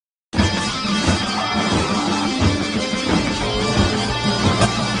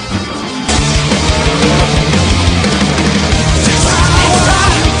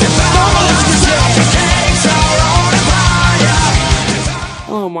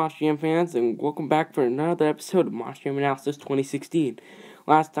Monster Jam fans, and welcome back for another episode of Monster Jam Analysis 2016.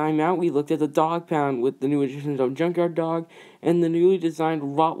 Last time out, we looked at the Dog Pound with the new editions of Junkyard Dog and the newly designed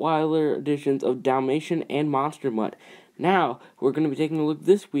Rottweiler editions of Dalmatian and Monster Mutt. Now, we're going to be taking a look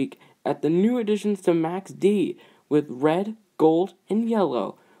this week at the new additions to Max D with red, gold, and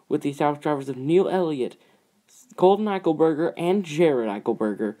yellow, with the established drivers of Neil Elliott, Colton Eichelberger, and Jared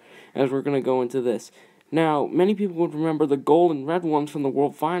Eichelberger, as we're going to go into this. Now, many people would remember the gold and red ones from the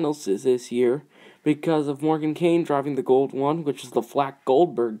World Finals this year because of Morgan Kane driving the gold one, which is the Flack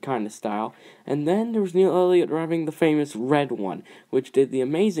Goldberg kind of style. And then there was Neil Elliott driving the famous red one, which did the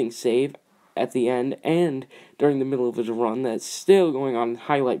amazing save at the end and during the middle of his run that's still going on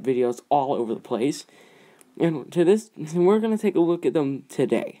highlight videos all over the place. And we're going to take a look at them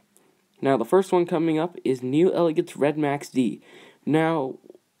today. Now, the first one coming up is Neil Elliott's Red Max D. Now,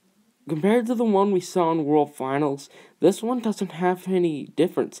 compared to the one we saw in World Finals, this one doesn't have any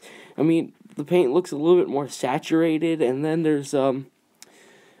difference. I mean, the paint looks a little bit more saturated, and then there's,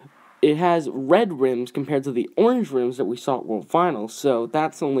 it has red rims compared to the orange rims that we saw at World Finals, so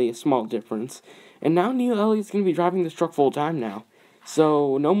that's only a small difference. And now Neil Elliott's going to be driving this truck full time now.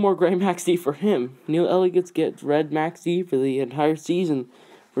 So, no more gray Max D for him. Neil Elliott gets red Max D for the entire season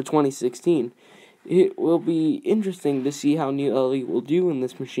for 2016. It will be interesting to see how Neil Elliott will do in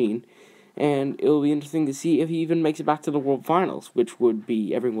this machine, and it will be interesting to see if he even makes it back to the World Finals, which would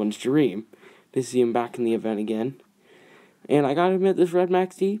be everyone's dream, to see him back in the event again. And I gotta admit, this Red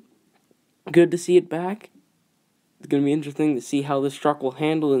Max D, good to see it back. It's gonna be interesting to see how this truck will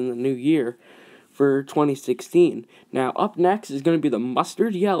handle in the new year for 2016. Now, up next is gonna be the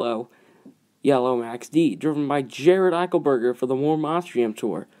Mustard Yellow Max D, driven by Jared Eichelberger for the More Monster Jam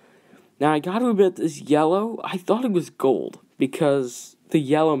Tour. Now, I gotta admit, this yellow, I thought it was gold, because the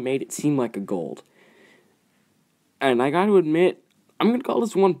yellow made it seem like a gold. And I gotta admit, I'm gonna call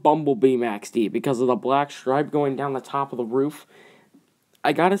this one Bumblebee Max D, because of the black stripe going down the top of the roof.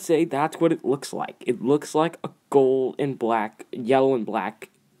 I gotta say, that's what it looks like. It looks like a gold and black, yellow and black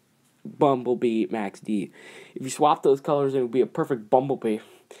Bumblebee Max D. If you swap those colors, it would be a perfect Bumblebee.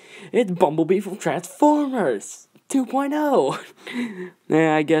 It's Bumblebee from Transformers 2.0.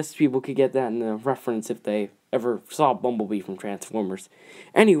 Yeah, I guess people could get that in the reference if they ever saw Bumblebee from Transformers.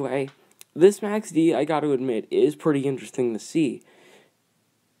 Anyway, this Max D, I gotta admit, is pretty interesting to see.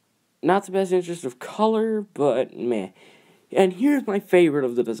 Not the best interest of color, but meh. And here's my favorite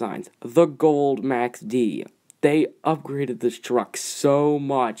of the designs, the gold Max D. They upgraded this truck so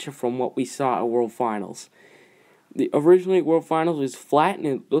much from what we saw at World Finals. Originally, World Finals was flat, and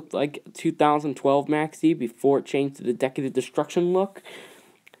it looked like 2012 Max D before it changed to the Decadent Destruction look.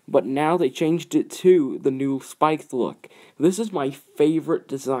 But now they changed it to the new spiked look. This is my favorite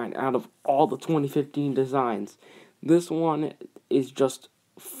design out of all the 2015 designs. This one is just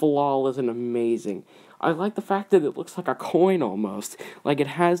flawless and amazing. I like the fact that it looks like a coin almost. Like it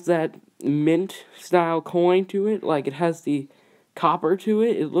has that mint-style coin to it. Like it has the copper to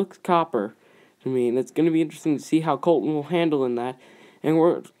it. It looks copper. I mean, it's going to be interesting to see how Colton will handle in that. And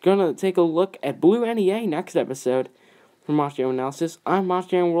we're going to take a look at Blue NEA next episode. For Monster Jam Analysis, I'm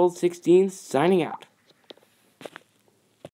Monster Jam World 16, signing out.